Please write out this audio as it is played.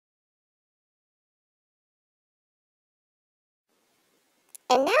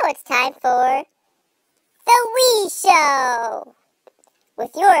And now it's time for The Wee Show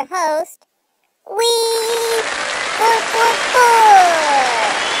with your host, Wee 444.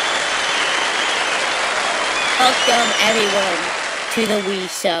 Welcome everyone to The Wee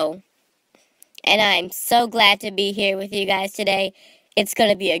Show. And I'm so glad to be here with you guys today. It's going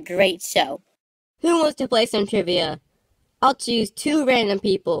to be a great show. Who wants to play some trivia? I'll choose two random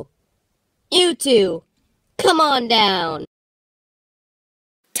people. You two, come on down.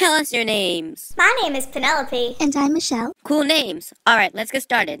 Tell us your names. My name is Penelope. And I'm Michelle. Cool names. Alright, let's get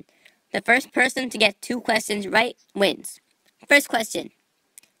started. The first person to get 2 questions right wins. First question.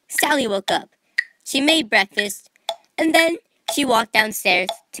 Sally woke up. She made breakfast, and then she walked downstairs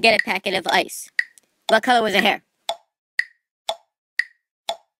to get a packet of ice. What color was her hair?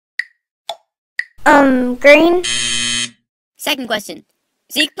 Green. Second question.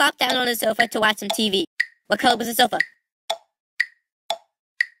 Zeke plopped down on the sofa to watch some TV. What color was the sofa?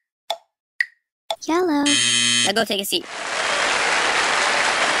 Yellow. Now go take a seat.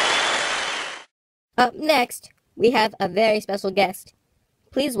 Up next, we have a very special guest.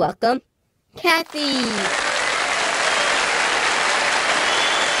 Please welcome Kathy.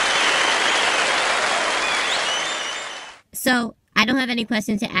 So, I don't have any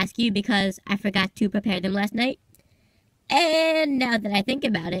questions to ask you because I forgot to prepare them last night. And now that I think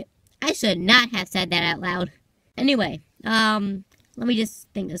about it, I should not have said that out loud. Anyway, let me just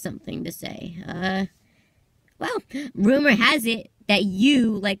think of something to say. Well, rumor has it that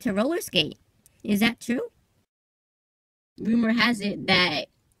you like to roller skate. Is that true? Rumor has it that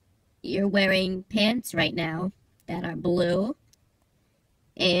you're wearing pants right now that are blue.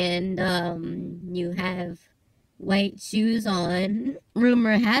 And, you have white shoes on.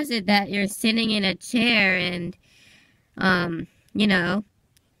 Rumor has it that you're sitting in a chair and, you know,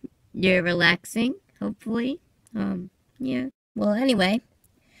 you're relaxing, hopefully. Yeah. Well, anyway,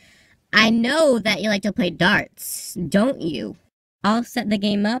 I know that you like to play darts, don't you? I'll set the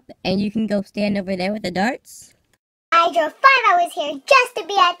game up, and you can go stand over there with the darts. I drove 5 hours here just to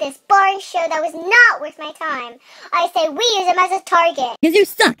be at this boring show that was not worth my time. I say we use him as a target. Because you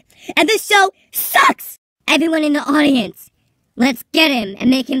suck, and this show sucks! Everyone in the audience, let's get him and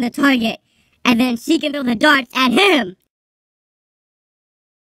make him the target, and then she can throw the darts at him!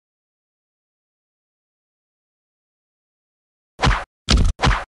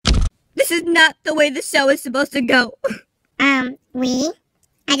 This is not the way the show is supposed to go. I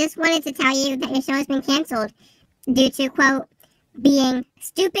just wanted to tell you that your show has been canceled due to, quote, being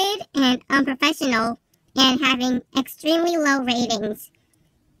stupid and unprofessional and having extremely low ratings.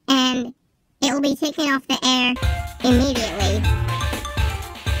 And it will be taken off the air immediately.